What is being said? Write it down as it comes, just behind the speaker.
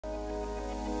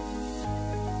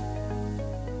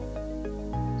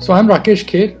So I'm Rakesh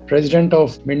Kher, President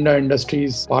of Minda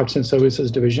Industries Parts and Services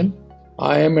Division.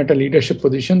 I am at a leadership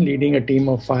position leading a team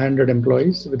of 500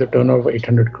 employees with a turnover of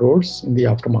 800 crores in the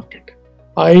aftermarket.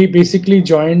 I basically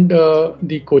joined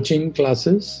the coaching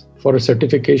classes for a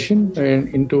certification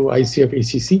into ICF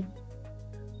ACC,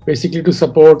 basically to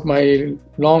support my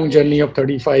long journey of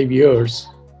 35 years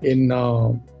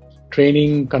in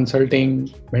training, consulting,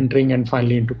 mentoring, and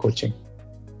finally into coaching.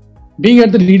 Being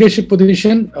at the leadership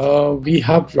position, we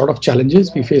have a lot of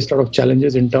challenges. We face a lot of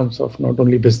challenges in terms of not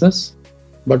only business,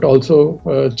 but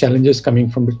also challenges coming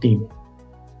from the team.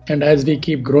 And as we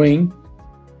keep growing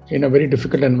in a very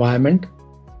difficult environment,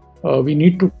 we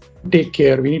need to take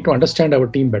care, we need to understand our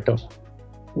team better.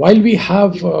 While we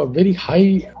have very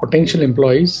high potential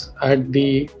employees at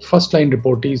the first line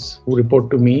reportees who report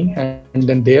to me and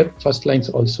then their first lines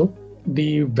also,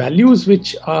 the values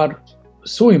which are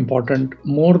so important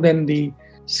more than the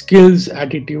skills,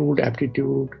 attitude,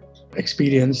 aptitude,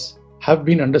 experience have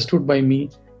been understood by me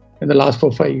in the last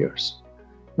 4-5 years.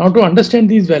 Now to understand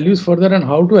these values further and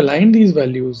how to align these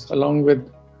values along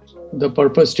with the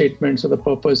purpose statements or the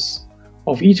purpose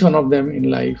of each one of them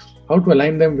in life, how to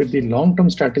align them with the long-term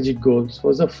strategic goals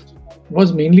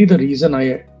was mainly the reason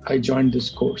I joined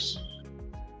this course.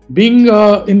 Being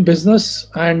in business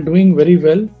and doing very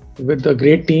well with a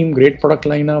great team, great product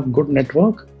lineup, good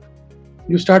network,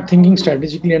 you start thinking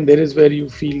strategically, and there is where you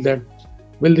feel that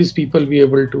will these people be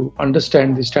able to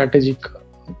understand the strategic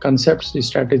concepts, the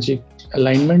strategic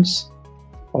alignments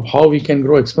of how we can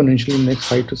grow exponentially in the next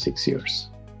 5 to 6 years.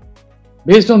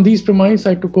 Based on these premises,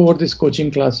 I took over these coaching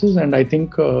classes, and I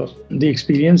think the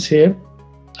experience here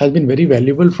has been very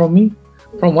valuable for me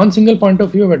from one single point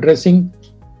of view of addressing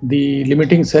the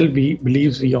limiting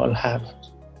self-beliefs we all have.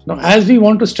 Now, as we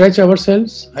want to stretch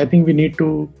ourselves, I think we need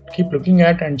to keep looking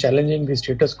at and challenging the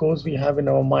status quos we have in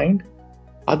our mind.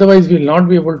 Otherwise, we will not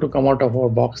be able to come out of our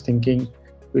box thinking,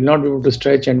 we will not be able to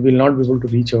stretch, and we will not be able to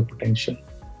reach our potential.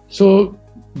 So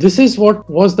this is what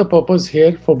was the purpose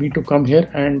here for me to come here,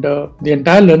 and the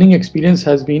entire learning experience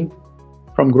has been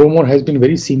from GrowMore has been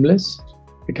very seamless.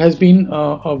 It has been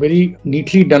a very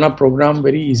neatly done up program,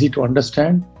 very easy to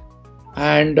understand,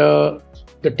 and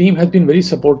the team has been very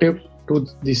supportive to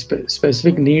the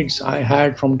specific needs I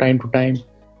had from time to time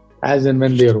as and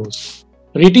when they arose.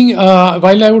 Rating,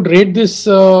 while I would rate this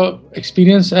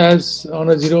experience as on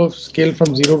a scale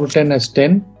from 0 to 10 as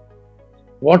 10,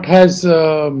 what has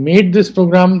made this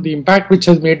program, the impact which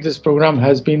has made this program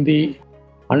has been the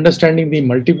understanding the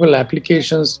multiple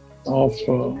applications of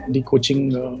the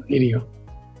coaching area.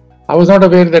 I was not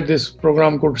aware that this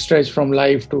program could stretch from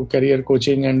life to career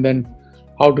coaching, and then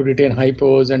how to retain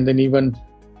hypos, and then even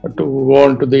to go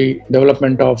on to the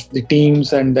development of the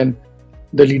teams, and then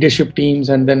the leadership teams,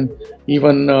 and then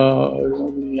even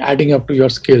adding up to your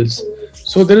skills.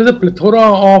 So there is a plethora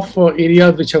of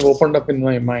areas which have opened up in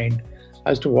my mind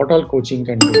as to what all coaching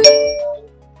can do.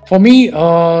 For me,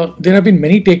 there have been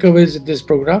many takeaways in this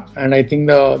program, and I think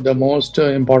the most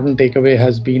important takeaway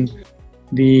has been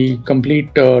the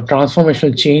complete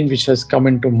transformational change which has come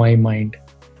into my mind.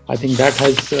 I think that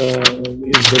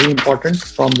is very important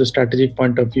from the strategic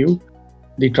point of view.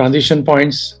 The transition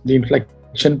points, the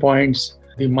inflection points,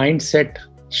 the mindset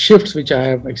shifts which I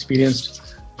have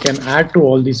experienced can add to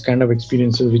all these kind of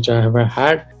experiences which I have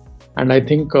had. And I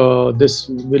think this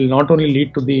will not only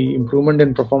lead to the improvement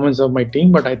in performance of my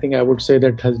team, but I think I would say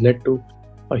that has led to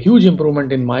a huge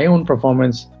improvement in my own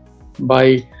performance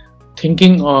by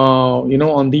thinking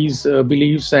on these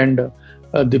beliefs and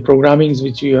the programmings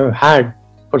which you have had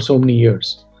for so many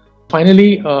years.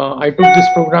 Finally, I took this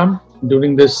program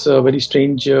during this very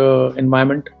strange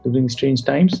environment, during strange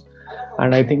times.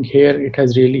 And I think here it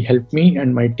has really helped me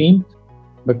and my team,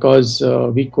 because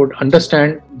we could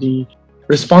understand the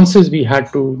responses we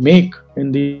had to make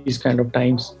in these kind of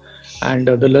times. And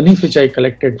the learnings which I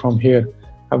collected from here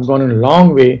have gone a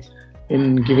long way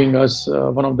in giving us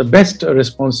one of the best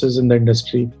responses in the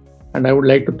industry. And I would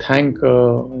like to thank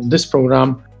this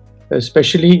program,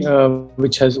 especially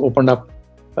which has opened up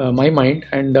my mind.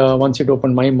 And once it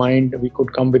opened my mind, we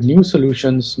could come with new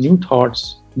solutions, new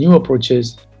thoughts, new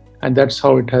approaches. And that's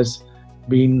how it has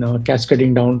been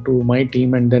cascading down to my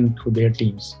team and then to their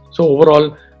teams. So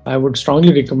overall, I would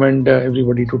strongly recommend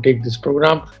everybody to take this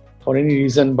program for any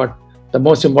reason, but the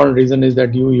most important reason is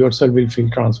that you yourself will feel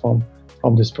transformed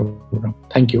from this program.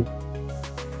 Thank you.